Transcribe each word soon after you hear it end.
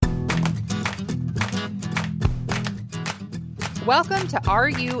Welcome to Are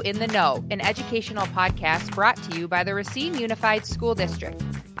You in the Know, an educational podcast brought to you by the Racine Unified School District.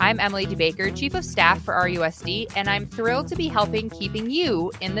 I'm Emily DeBaker, Chief of Staff for RUSD, and I'm thrilled to be helping keeping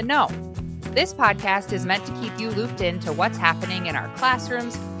you in the know. This podcast is meant to keep you looped into what's happening in our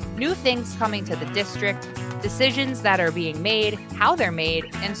classrooms, new things coming to the district, decisions that are being made, how they're made,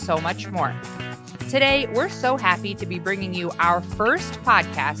 and so much more. Today, we're so happy to be bringing you our first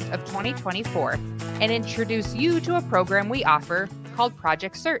podcast of 2024 and introduce you to a program we offer called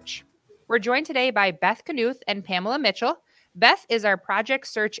Project Search. We're joined today by Beth Knuth and Pamela Mitchell. Beth is our Project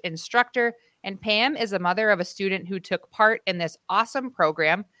Search instructor, and Pam is a mother of a student who took part in this awesome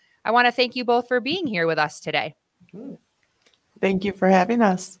program. I want to thank you both for being here with us today. Thank you for having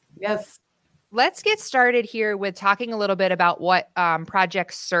us. Yes. Let's get started here with talking a little bit about what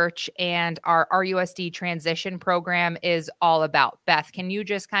Project Search and our RUSD transition program is all about. Beth, can you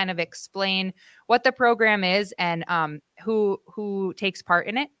just kind of explain what the program is and who takes part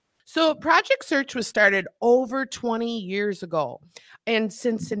in it? So Project Search was started over 20 years ago in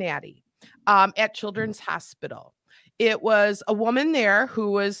Cincinnati at Children's Hospital. It was a woman there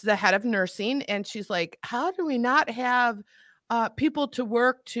who was the head of nursing, and she's like, how do we not have people to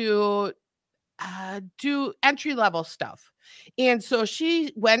work to do entry-level stuff? And so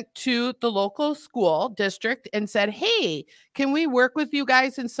she went to the local school district and said, hey, can we work with you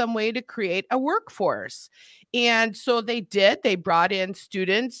guys in some way to create a workforce? And so they did. They brought in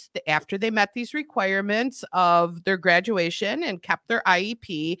students after they met these requirements of their graduation and kept their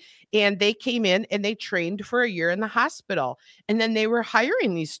IEP. And they came in and they trained for a year in the hospital. And then they were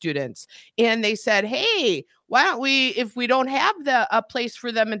hiring these students. And they said, hey, why don't we, if we don't have a place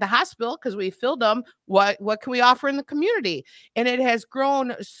for them in the hospital because we filled them, what can we offer in the community? And it has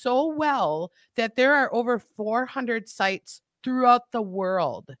grown so well that there are over 400 sites throughout the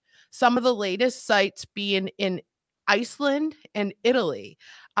world. Some of the latest sites being in Iceland and Italy.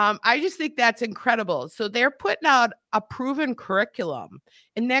 I just think that's incredible. So they're putting out a proven curriculum,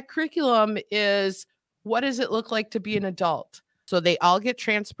 and that curriculum is, what does it look like to be an adult? So they all get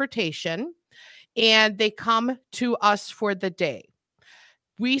transportation, and they come to us for the day.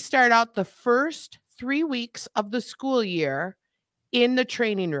 We start out the first 3 weeks of the school year in the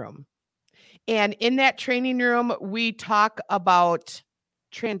training room. And in that training room, we talk about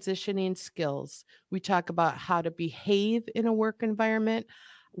transitioning skills. We talk about how to behave in a work environment,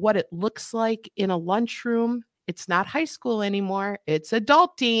 what it looks like in a lunchroom. It's not high school anymore. It's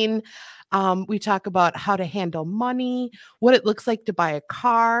adulting. We talk about how to handle money, what it looks like to buy a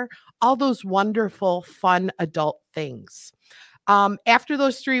car, all those wonderful, fun adult things. After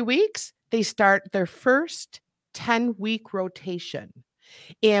those 3 weeks, they start their first 10-week rotation.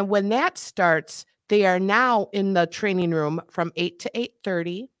 And when that starts, they are now in the training room from 8 to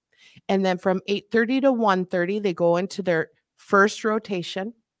 8:30. And then from 8:30 to 1:30, they go into their first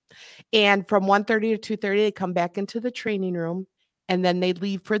rotation. And from 1:30 to 2:30, they come back into the training room. And then they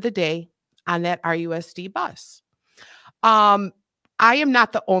leave for the day on that RUSD bus. I am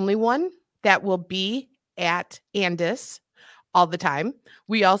not the only one that will be at Andis all the time.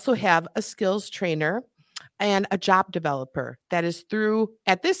 We also have a skills trainer and a job developer that is through,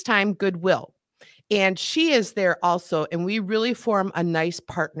 at this time, Goodwill. And she is there also, and we really form a nice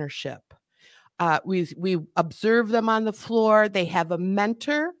partnership. We observe them on the floor. They have a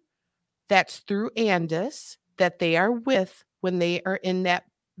mentor that's through Andis that they are with when they are in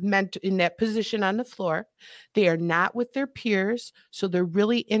that position on the floor. They are not with their peers, so they're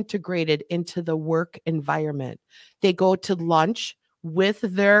really integrated into the work environment. They go to lunch with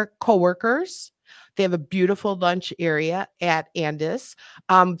their coworkers. They have a beautiful lunch area at Andis.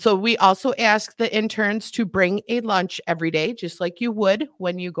 So we also ask the interns to bring a lunch every day, just like you would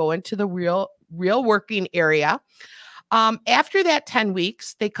when you go into the real working area. After that 10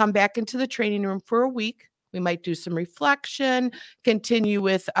 weeks, they come back into the training room for a week. We might do some reflection, continue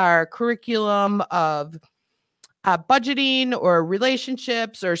with our curriculum of budgeting or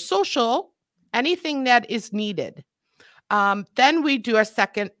relationships or social, anything that is needed. Then we do a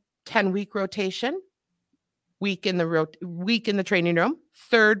second 10-week rotation, week in the training room,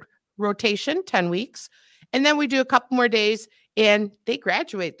 third rotation, 10 weeks. And then we do a couple more days and they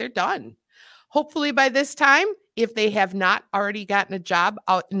graduate. They're done. Hopefully by this time, if they have not already gotten a job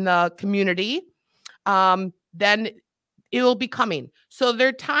out in the community, then it will be coming. So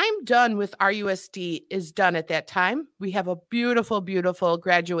their time done with RUSD is done at that time. We have a beautiful, beautiful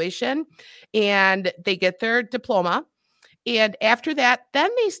graduation and they get their diploma. And after that, then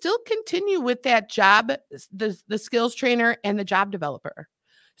they still continue with that job, the skills trainer and the job developer.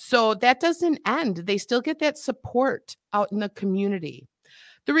 So that doesn't end. They still get that support out in the community.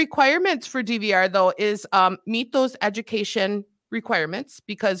 The requirements for DVR, though, is meet those education requirements,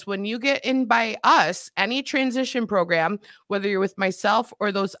 because when you get in by us, any transition program, whether you're with myself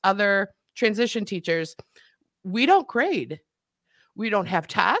or those other transition teachers, we don't grade. We don't have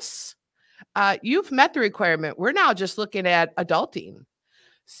tests. You've met the requirement. We're now just looking at adulting.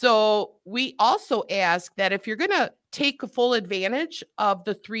 So we also ask that if you're going to take full advantage of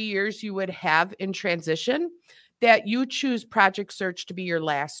the 3 years you would have in transition, that you choose Project Search to be your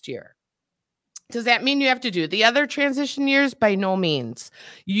last year. Does that mean you have to do the other transition years? By no means.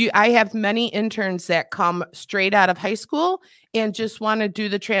 I have many interns that come straight out of high school and just want to do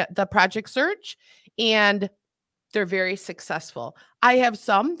the Project Search, and they're very successful. I have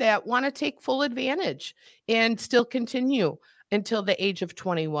some that want to take full advantage and still continue until the age of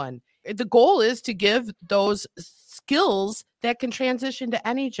 21. The goal is to give those skills that can transition to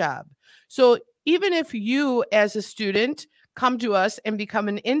any job. So even if you as a student come to us and become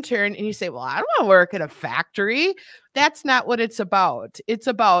an intern and you say, well, I don't want to work at a factory, that's not what it's about. It's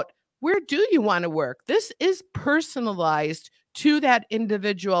about, where do you want to work? This is personalized to that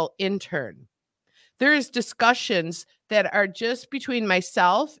individual intern. There is discussions that are just between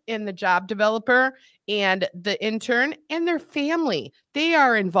myself and the job developer and the intern and their family. They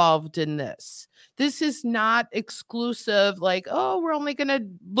are involved in this. This is not exclusive, like, oh, we're only going to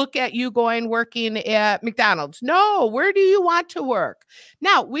look at you working at McDonald's. No, where do you want to work?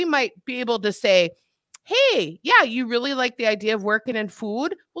 Now, we might be able to say, hey, yeah, you really like the idea of working in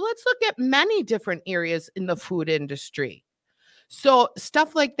food? Well, let's look at many different areas in the food industry. So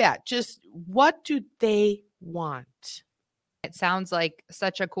stuff like that. Just what do they want? It sounds like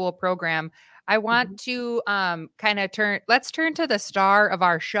such a cool program. I want to let's turn to the star of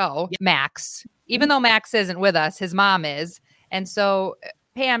our show, Max. Even though Max isn't with us, his mom is. And so,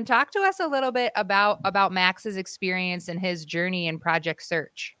 Pam, talk to us a little bit about Max's experience and his journey in Project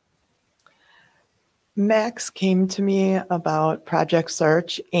Search. Max came to me about Project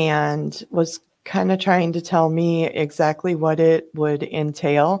Search and was kind of trying to tell me exactly what it would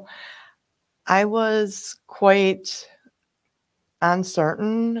entail. I was quite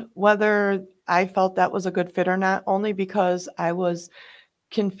uncertain whether I felt that was a good fit or not, only because I was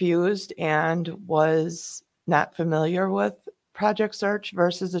confused and was not familiar with Project Search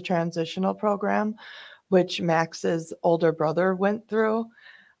versus a transitional program, which Max's older brother went through.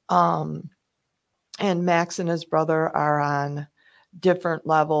 And Max and his brother are on different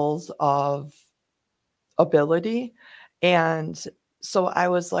levels of ability. And so I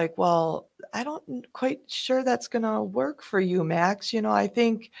was like, well, I don't quite sure that's going to work for you, Max. I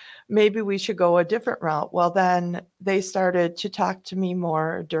think maybe we should go a different route. Well, then they started to talk to me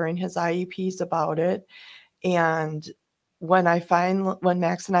more during his IEPs about it. And when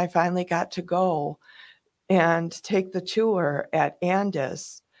Max and I finally got to go and take the tour at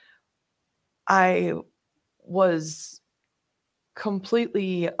Andis, I was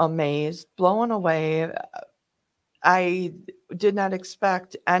completely amazed, blown away. I did not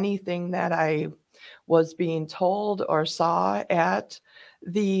expect anything that I was being told or saw at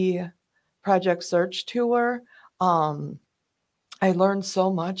the Project Search tour. I learned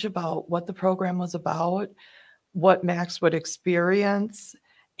so much about what the program was about, what Max would experience.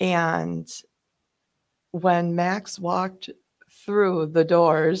 And when Max walked through the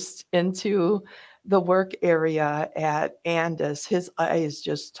doors into the work area at Andis, his eyes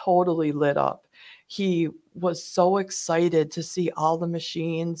just totally lit up. He was so excited to see all the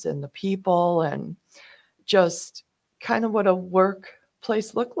machines and the people and just kind of what a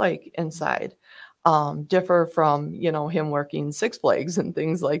workplace looked like inside. Differ from, him working Six Flags and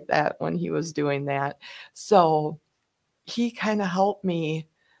things like that when he was doing that. So he kind of helped me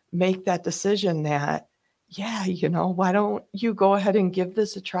make that decision that, yeah, why don't you go ahead and give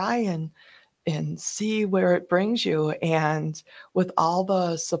this a try and see where it brings you. And with all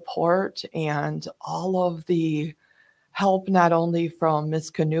the support and all of the help, not only from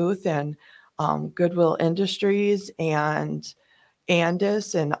Ms. Knuth and Goodwill Industries and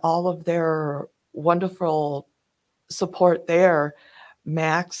Andis and all of their wonderful support there,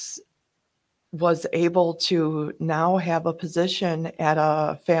 Max was able to now have a position at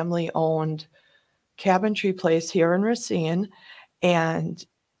a family-owned cabinetry place here in Racine. And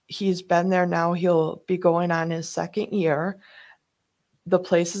he's been there now. He'll be going on his second year. The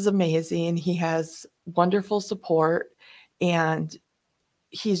place is amazing. He has wonderful support and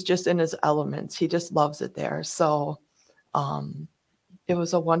he's just in his elements. He just loves it there. So it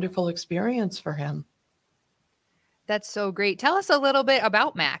was a wonderful experience for him. That's so great. Tell us a little bit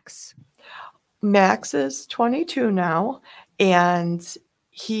about Max. Max is 22 now, and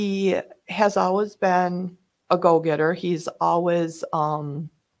he has always been a go-getter. He's always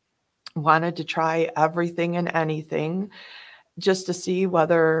wanted to try everything and anything. just to see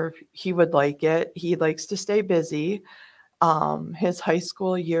whether he would like it. He likes to stay busy. His high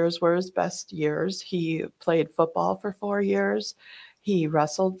school years were his best years. He played football for 4 years. He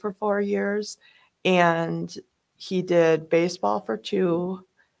wrestled for 4 years, and he did baseball for 2.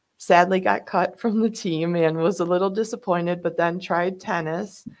 Sadly got cut from the team and was a little disappointed, but then tried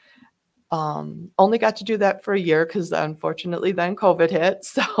tennis. Only got to do that for a year because unfortunately then COVID hit.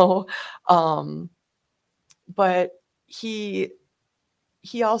 So, but he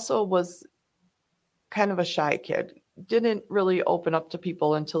also was kind of a shy kid. Didn't really open up to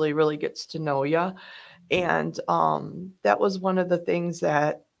people until he really gets to know you. And that was one of the things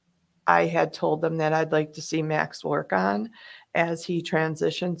that I had told them that I'd like to see Max work on as he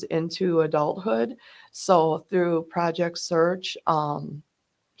transitions into adulthood. So through Project Search,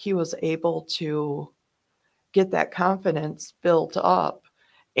 he was able to get that confidence built up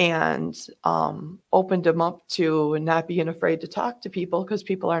and opened him up to not being afraid to talk to people, because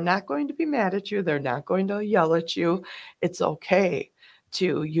people are not going to be mad at you. They're not going to yell at you. It's okay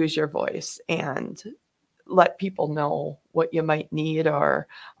to use your voice and let people know what you might need, or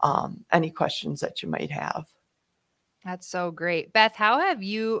any questions that you might have. That's so great. Beth, how had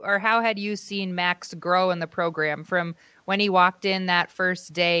you seen Max grow in the program from when he walked in that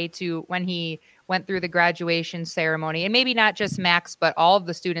first day to when he went through the graduation ceremony? And maybe not just Max, but all of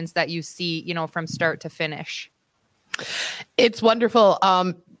the students that you see, from start to finish. It's wonderful.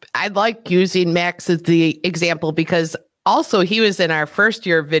 I like using Max as the example because also he was in our first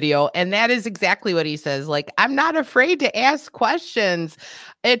year video, and that is exactly what he says. Like, I'm not afraid to ask questions.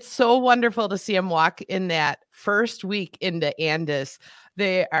 It's so wonderful to see him walk in that first week into Andis.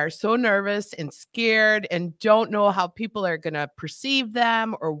 They are so nervous and scared and don't know how people are going to perceive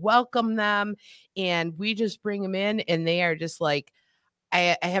them or welcome them. And we just bring them in, and they are just like,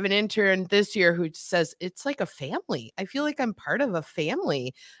 I have an intern this year who says, it's like a family. I feel like I'm part of a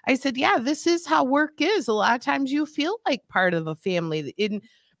family. I said, yeah, this is how work is. A lot of times you feel like part of a family and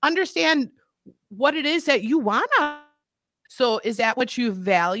understand what it is that you want. So is that what you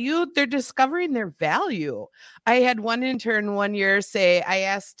value? They're discovering their value. I had one intern one year say, I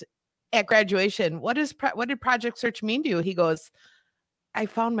asked at graduation, what did Project Search mean to you? He goes, I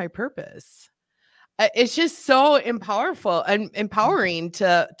found my purpose. It's just so empowering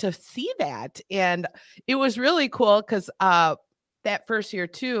to see that. And it was really cool because that first year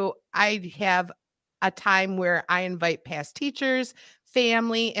too, I have a time where I invite past teachers,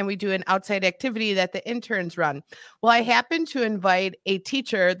 family, and we do an outside activity that the interns run. Well, I happened to invite a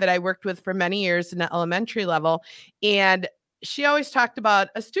teacher that I worked with for many years in the elementary level, and she always talked about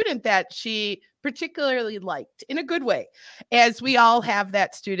a student that she particularly liked in a good way, as we all have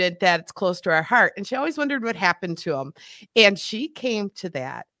that student that's close to our heart. And she always wondered what happened to him. And she came to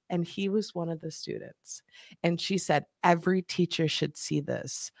that, and he was one of the students. And she said, every teacher should see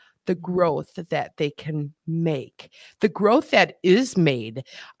this, the growth that they can make, the growth that is made.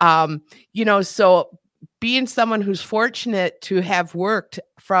 So being someone who's fortunate to have worked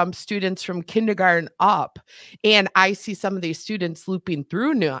from students from kindergarten up, and I see some of these students looping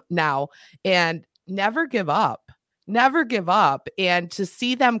through now, and never give up. And to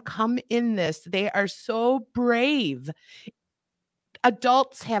see them come in this, they are so brave.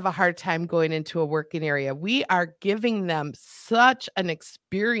 Adults have a hard time going into a working area. We are giving them such an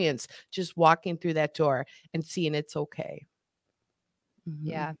experience just walking through that door and seeing it's okay. Mm-hmm.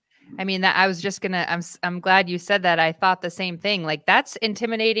 Yeah. I mean, that I was just gonna, I'm glad you said that. I thought the same thing. Like, that's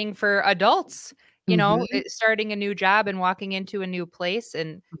intimidating for adults, starting a new job and walking into a new place,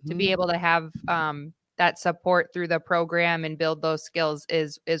 and to be able to have that support through the program and build those skills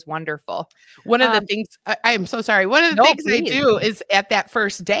is wonderful. One of the things, I am so sorry. One of the things I do is at that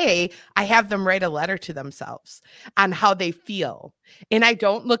first day, I have them write a letter to themselves on how they feel. And I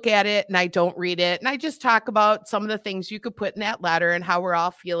don't look at it and I don't read it. And I just talk about some of the things you could put in that letter and how we're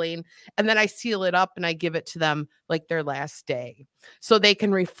all feeling. And then I seal it up and I give it to them like their last day, so they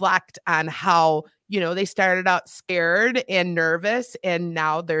can reflect on how, they started out scared and nervous, and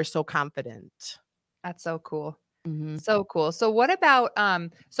now they're so confident. That's so cool. Mm-hmm. So cool. So what about,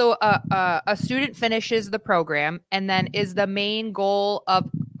 a student finishes the program, and then is the main goal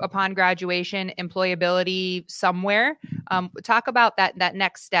upon graduation, employability somewhere? Talk about that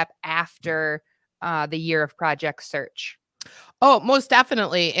next step after the year of Project Search. Oh, most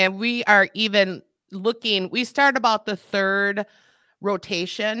definitely. And we are even we start about the third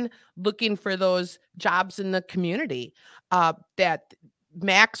rotation, looking for those jobs in the community that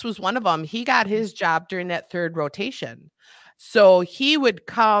Max was one of them. He got his job during that third rotation. So he would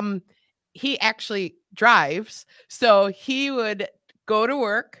come, he actually drives. So he would go to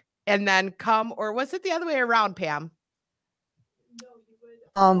work and then come, or was it the other way around, Pam?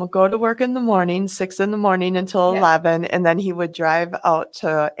 Go to work in the morning, 6 in the morning until Yeah. 11, and then he would drive out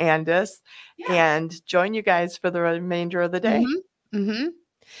to Andis Yeah. and join you guys for the remainder of the day.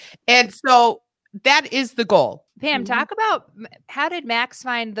 And so that is the goal. Pam, Mhm. talk about how did Max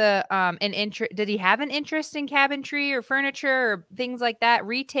find the an interest? Did he have an interest in cabinetry or furniture or things like that,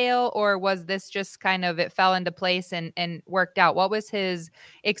 retail, or was this just kind of it fell into place and worked out? What was his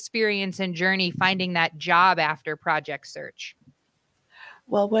experience and journey finding that job after Project Search?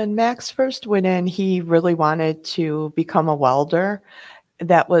 Well, when Max first went in, he really wanted to become a welder.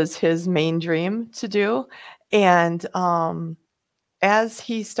 That was his main dream to do. And as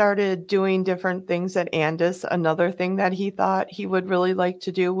he started doing different things at Andis, another thing that he thought he would really like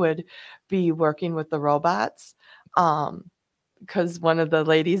to do would be working with the robots. Because one of the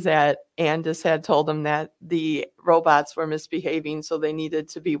ladies at Andis had told him that the robots were misbehaving, so they needed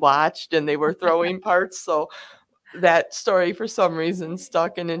to be watched and they were throwing parts. So that story, for some reason,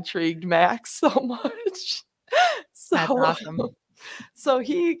 stuck and intrigued Max so much. That's awesome. So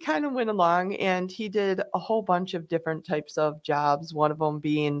he kind of went along and he did a whole bunch of different types of jobs, one of them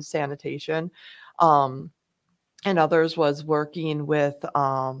being sanitation. And others was working with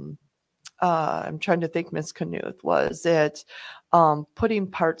I'm trying to think, Miss Knuth, was it putting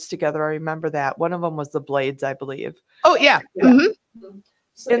parts together? I remember that. One of them was the blades, I believe. Oh, yeah. And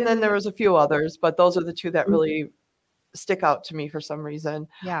then there was a few others, but those are the two that really stick out to me for some reason.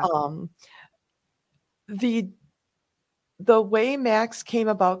 Yeah. The way Max came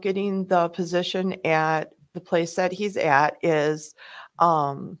about getting the position at the place that he's at is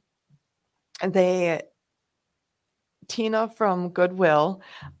Tina from Goodwill,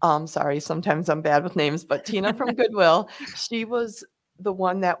 sorry, sometimes I'm bad with names, but Tina from Goodwill, she was the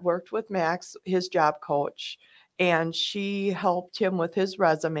one that worked with Max, his job coach, and she helped him with his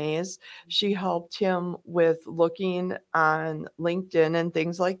resumes. She helped him with looking on LinkedIn and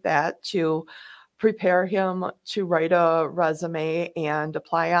things like that to prepare him to write a resume and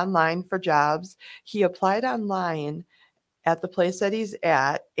apply online for jobs. He applied online at the place that he's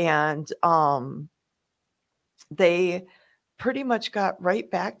at, and they pretty much got right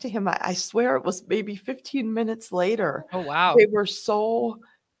back to him. I swear it was maybe 15 minutes later. Oh, wow. They were so,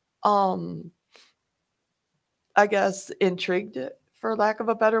 I guess, intrigued, for lack of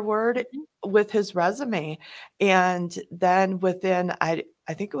a better word, with his resume. And then within, I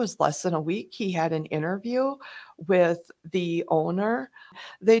think it was less than a week, he had an interview with the owner.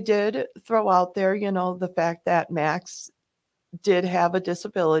 They did throw out there, the fact that Max did have a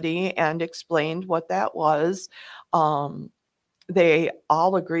disability and explained what that was. They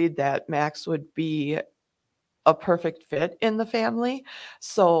all agreed that Max would be a perfect fit in the family.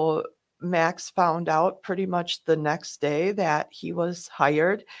 So Max found out pretty much the next day that he was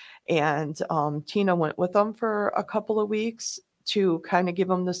hired, and Tina went with him for a couple of weeks to kind of give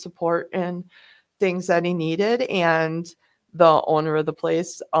him the support and things that he needed. And the owner of the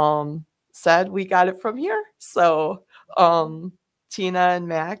place said, "We got it from here." So Tina and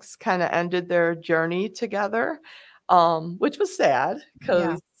Max kind of ended their journey together, which was sad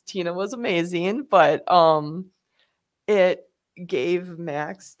because Tina was amazing, but it gave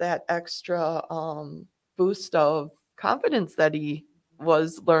Max that extra boost of confidence that he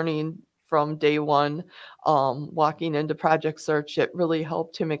was learning from day one. Walking into Project Search, it really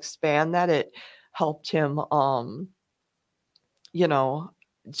helped him expand that. It helped him,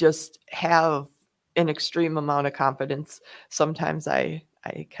 just have an extreme amount of confidence. Sometimes I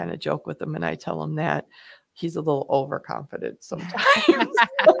kind of joke with him and I tell him that he's a little overconfident sometimes.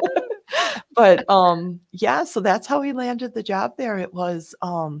 But yeah, so that's how he landed the job there. It was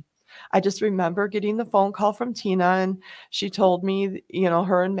I just remember getting the phone call from Tina, and she told me,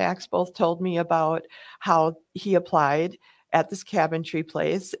 her and Max both told me about how he applied at this cabinetry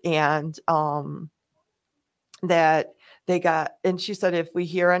place, and that they got, and she said, if we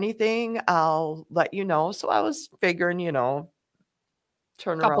hear anything, I'll let you know. So I was figuring, Couple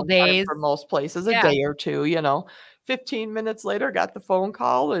turnaround time days. for most places, a Yeah. day or two, 15 minutes later, got the phone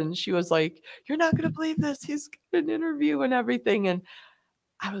call, and she was like, "You're not going to believe this. He's got an interview and everything." And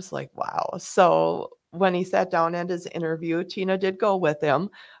I was like, wow. So when he sat down at his interview, Tina did go with him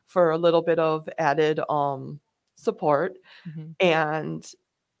for a little bit of added support. And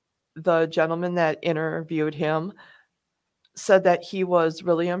the gentleman that interviewed him said that he was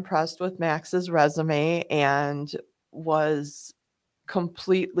really impressed with Max's resume and was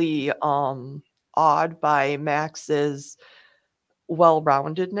completely awed by Max's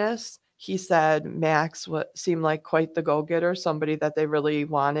well-roundedness. He said Max seemed like quite the go-getter, somebody that they really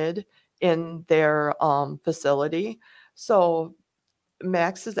wanted in their facility. So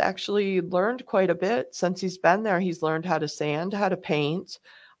Max has actually learned quite a bit since he's been there. He's learned how to sand, how to paint,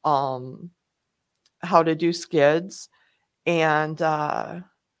 um, how to do skids, and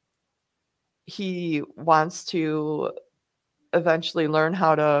he wants to eventually learn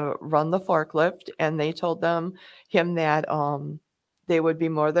how to run the forklift. And they told him that they would be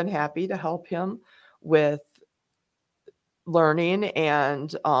more than happy to help him with learning and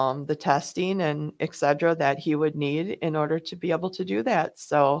the testing and etc. that he would need in order to be able to do that.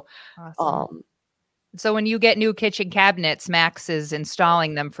 So Awesome. So when you get new kitchen cabinets, Max is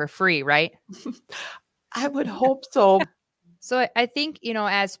installing them for free, right? I would hope so. So I think,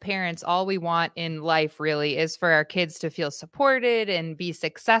 as parents, all we want in life really is for our kids to feel supported and be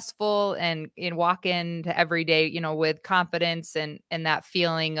successful and walk into every day, with confidence and that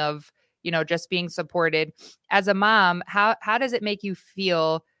feeling of, just being supported. As a mom, how does it make you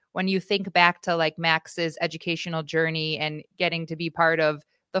feel when you think back to like Max's educational journey and getting to be part of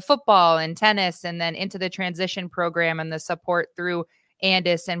the football and tennis and then into the transition program and the support through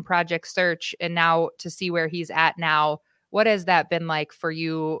Andis and Project Search, and now to see where he's at now? What has that been like for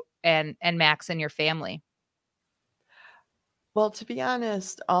you and Max and your family? Well, to be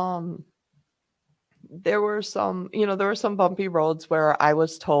honest, there were some bumpy roads where I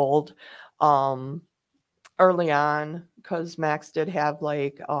was told early on, because Max did have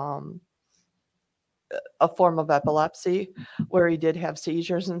like a form of epilepsy where he did have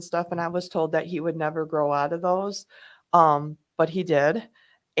seizures and stuff, and I was told that he would never grow out of those, but he did.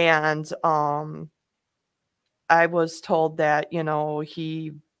 And I was told that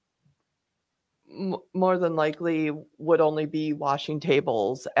he more than likely would only be washing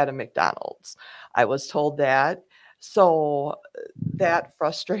tables at a McDonald's. I was told that. So that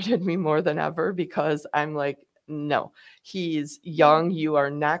frustrated me more than ever, because I'm like, no, he's young. You are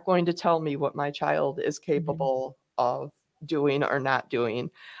not going to tell me what my child is capable of doing or not doing.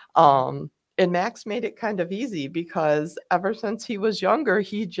 And Max made it kind of easy, because ever since he was younger,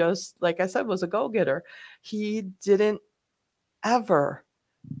 he just, like I said, was a go-getter. He didn't ever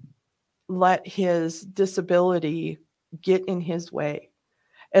let his disability get in his way.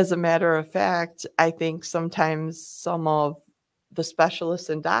 As a matter of fact, I think sometimes some of the specialists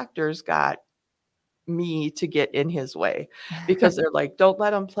and doctors got me to get in his way, because they're like, don't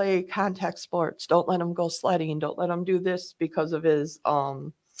let him play contact sports, don't let him go sledding, don't let him do this because of his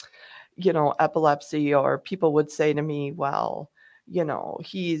epilepsy. Or people would say to me, well,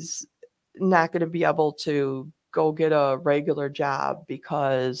 he's not going to be able to go get a regular job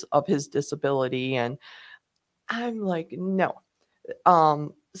because of his disability. And I'm like, no.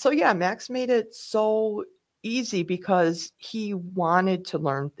 So yeah, Max made it so easy because he wanted to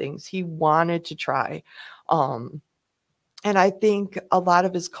learn things. He wanted to try. And I think a lot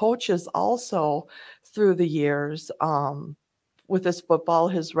of his coaches also through the years, with his football,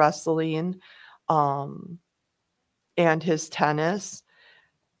 his wrestling, and his tennis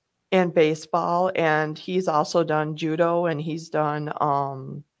and baseball, and he's also done judo, and he's done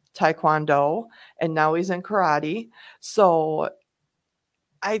taekwondo, and now he's in karate. So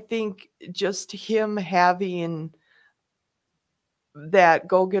I think just him having that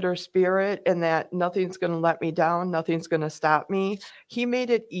go-getter spirit and that nothing's going to let me down, nothing's going to stop me, he made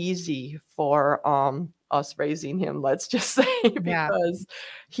it easy for us raising him, let's just say, because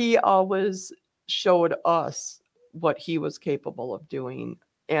he always showed us what he was capable of doing.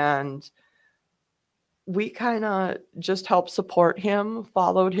 And we kind of just helped support him,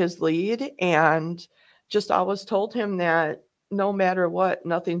 followed his lead, and just always told him that no matter what,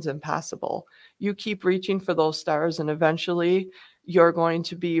 nothing's impossible. You keep reaching for those stars, and eventually you're going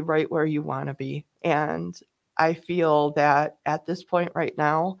to be right where you want to be. And I feel that at this point right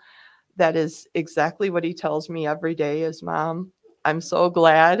now, that is exactly what he tells me every day is, Mom, I'm so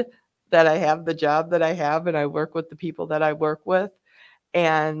glad that I have the job that I have and I work with the people that I work with.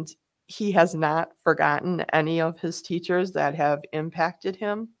 And he has not forgotten any of his teachers that have impacted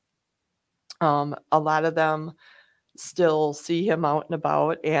him. A lot of them still see him out and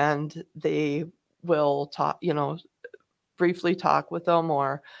about, and they will talk, briefly talk with him.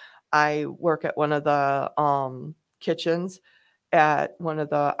 Or I work at one of the kitchens at one of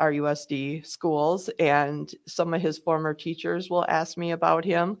the RUSD schools, and some of his former teachers will ask me about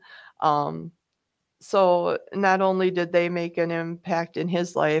him. So not only did they make an impact in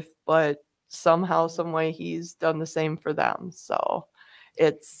his life, but somehow, some way, he's done the same for them. So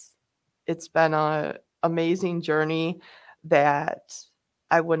it's been a amazing journey that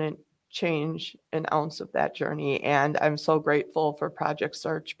I wouldn't change an ounce of that journey. And I'm so grateful for Project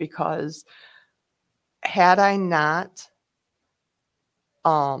Search, because had I not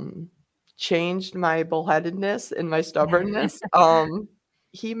changed my bullheadedness and my stubbornness,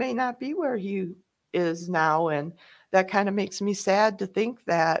 he may not be where he is now. And that kind of makes me sad to think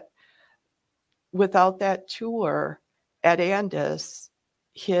that without that tour at Andis,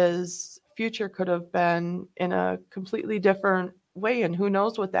 his future could have been in a completely different way, and who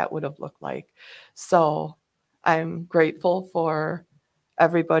knows what that would have looked like. So I'm grateful for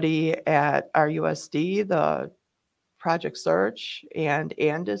everybody at RUSD, the Project Search, and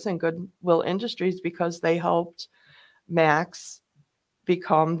Andis and Goodwill Industries, because they helped Max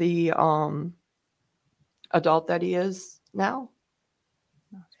become the adult that he is now.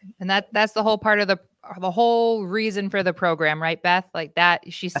 And that's the whole part of the whole reason for the program, right, Beth? Like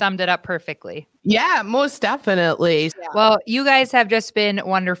that, she summed it up perfectly. Yeah, most definitely. Well, you guys have just been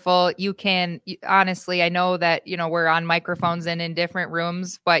wonderful. You can, honestly, I know that, we're on microphones and in different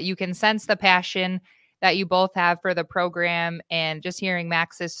rooms, but you can sense the passion that you both have for the program. And just hearing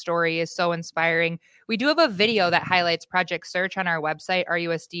Max's story is so inspiring. We do have a video that highlights Project Search on our website,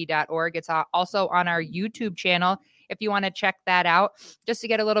 rusd.org. It's also on our YouTube channel if you want to check that out, just to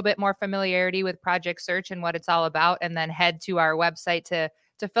get a little bit more familiarity with Project Search and what it's all about, and then head to our website to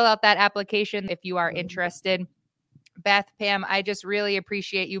fill out that application if you are interested. Beth, Pam, I just really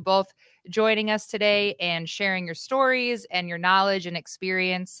appreciate you both joining us today and sharing your stories and your knowledge and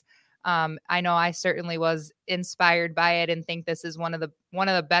experience. I know I certainly was inspired by it and think this is one of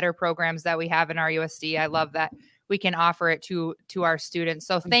the better programs that we have in RUSD. I love that we can offer it to our students.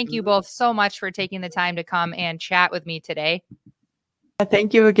 So thank you both so much for taking the time to come and chat with me today.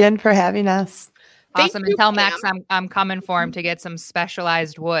 Thank you again for having us. Awesome. And tell Max I'm coming for him to get some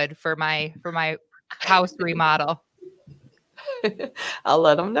specialized wood for my house remodel. I'll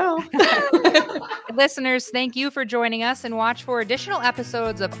let him know. Listeners, thank you for joining us, and watch for additional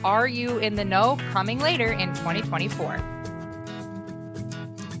episodes of Are You in the Know coming later in 2024.